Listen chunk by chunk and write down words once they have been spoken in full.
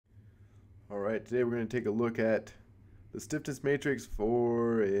Alright, today we're going to take a look at the stiffness matrix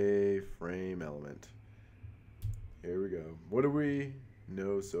for a frame element. Here we go. What do we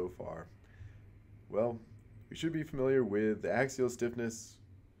know so far? Well, we should be familiar with the axial stiffness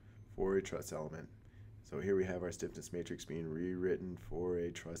for a truss element. So here we have our stiffness matrix being rewritten for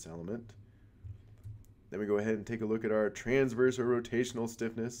a truss element. Then we go ahead and take a look at our transverse or rotational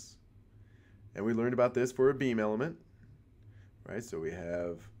stiffness. And we learned about this for a beam element. Right, so we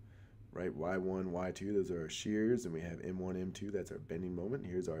have y1, y2, those are our shears, and we have m1, m2, that's our bending moment.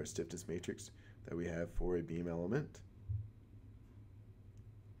 Here's our stiffness matrix that we have for a beam element.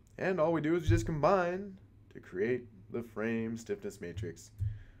 And all we do is just combine to create the frame stiffness matrix.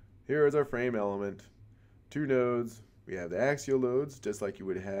 Here is our frame element. Two nodes. We have the axial loads, just like you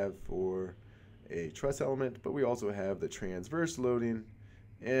would have for a truss element, but we also have the transverse loading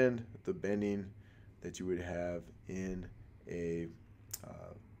and the bending that you would have in a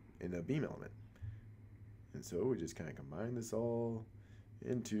beam element. And so we just kind of combine this all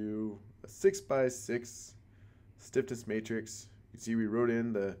into a 6x6 stiffness matrix. You see we wrote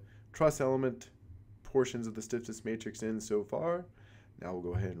in the truss element portions of the stiffness matrix in so far. Now we'll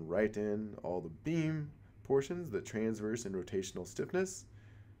go ahead and write in all the beam portions, the transverse and rotational stiffness.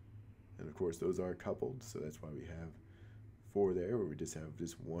 And of course those are coupled, so that's why we have 4 there, where we just have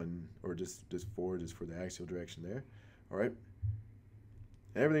just 1, or just 4 just for the axial direction there. All right.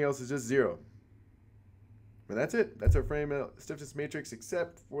 And everything else is just 0. And that's it. That's our frame stiffness matrix,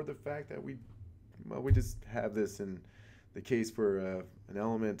 except for the fact that we just have this in the case for an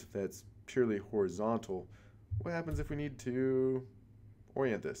element that's purely horizontal. What happens if we need to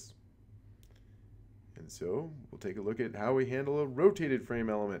orient this? And so we'll take a look at how we handle a rotated frame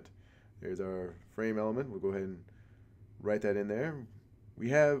element. There's our frame element. We'll go ahead and write that in there. We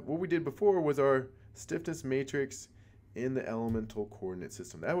have, what we did before was our stiffness matrix in the elemental coordinate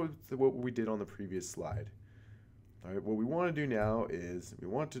system. That was what we did on the previous slide. All right, what we want to do now is we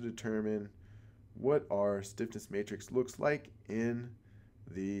want to determine what our stiffness matrix looks like in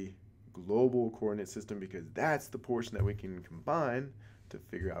the global coordinate system, because that's the portion that we can combine to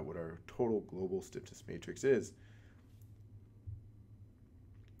figure out what our total global stiffness matrix is.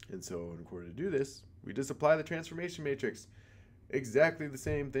 And so in order to do this, we just apply the transformation matrix. Exactly the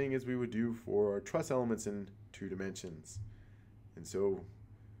same thing as we would do for our truss elements in 2 dimensions. And so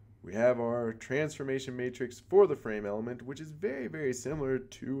we have our transformation matrix for the frame element, which is very, very similar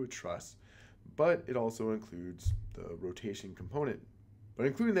to a truss, but it also includes the rotation component. But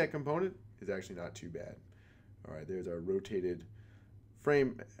including that component is actually not too bad. All right, there's our rotated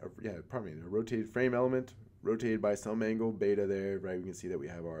frame, the rotated frame element, rotated by some angle, beta there, right? We can see that we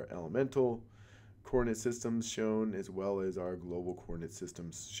have our elemental coordinate systems shown as well as our global coordinate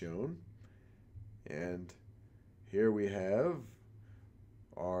systems shown. And here we have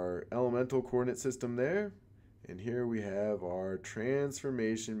our elemental coordinate system there, and here we have our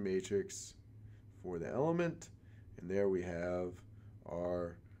transformation matrix for the element, and there we have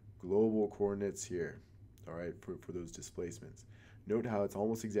our global coordinates here, all right, for those displacements. Note how it's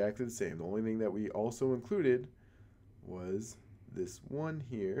almost exactly the same. The only thing that we also included was this one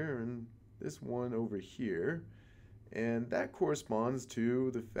here and this one over here, and that corresponds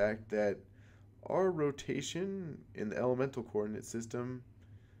to the fact that our rotation in the elemental coordinate system,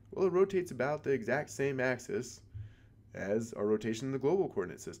 well, it rotates about the exact same axis as our rotation in the global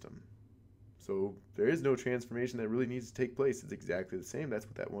coordinate system. So there is no transformation that really needs to take place. It's exactly the same. That's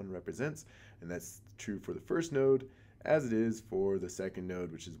what that one represents, and that's true for the first node as it is for the second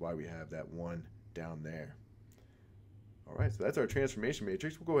node, which is why we have that 1 down there. All right, so that's our transformation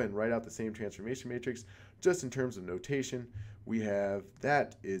matrix. We'll go ahead and write out the same transformation matrix. Just in terms of notation, we have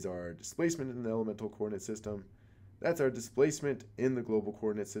that is our displacement in the elemental coordinate system. That's our displacement in the global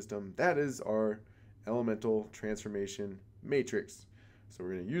coordinate system. That is our elemental transformation matrix. So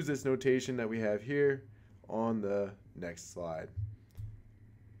we're going to use this notation that we have here on the next slide.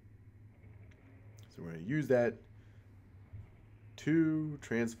 So we're going to use that to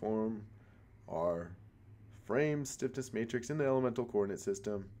transform our frame stiffness matrix in the elemental coordinate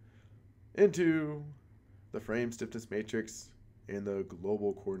system into the frame stiffness matrix in the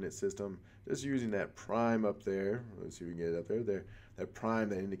global coordinate system, just using that prime up there. Let's see if we can get it up there. That prime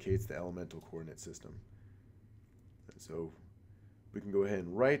that indicates the elemental coordinate system. And so we can go ahead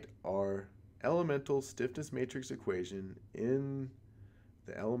and write our elemental stiffness matrix equation in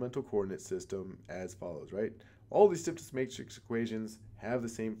the elemental coordinate system as follows, right? All these stiffness matrix equations have the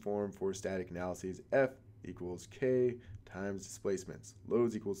same form for static analyses. F equals K times displacements.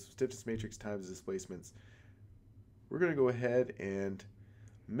 Loads equals stiffness matrix times displacements. We're going to go ahead and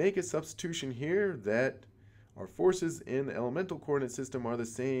make a substitution here that Our forces in the elemental coordinate system are the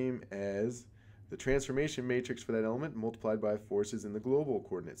same as the transformation matrix for that element multiplied by forces in the global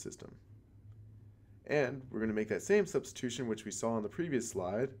coordinate system. And we're going to make that same substitution which we saw on the previous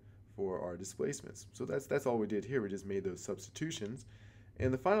slide for our displacements. So that's all we did here. We just made those substitutions.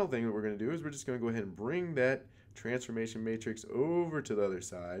 And the final thing that we're going to do is we're just going to go ahead and bring that transformation matrix over to the other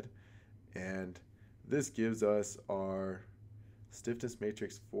side. And this gives us our stiffness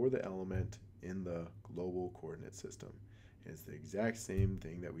matrix for the element in the global coordinate system. And it's the exact same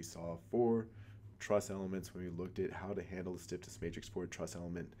thing that we saw for truss elements when we looked at how to handle the stiffness matrix for a truss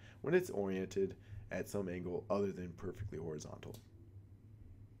element when it's oriented at some angle other than perfectly horizontal.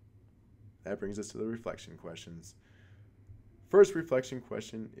 That brings us to the reflection questions. First reflection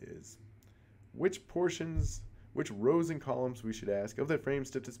question is, which rows and columns we should ask of the frame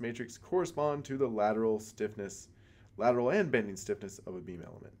stiffness matrix correspond to the lateral and bending stiffness of a beam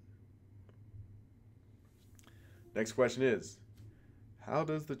element? Next question is, how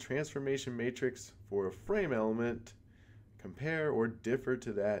does the transformation matrix for a frame element compare or differ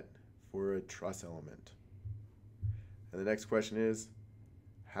to that for a truss element? And the next question is,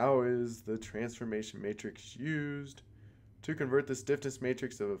 how is the transformation matrix used to convert the stiffness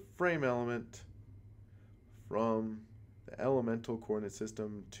matrix of a frame element from the elemental coordinate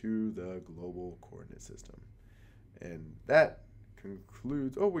system to the global coordinate system? And that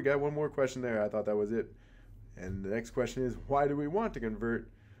concludes, oh, we got one more question there. I thought that was it. And the next question is, why do we want to convert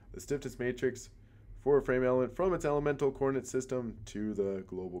the stiffness matrix for a frame element from its elemental coordinate system to the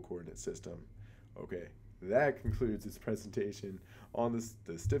global coordinate system? Okay, that concludes this presentation on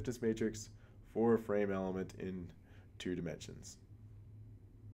the stiffness matrix for a frame element in 2 dimensions.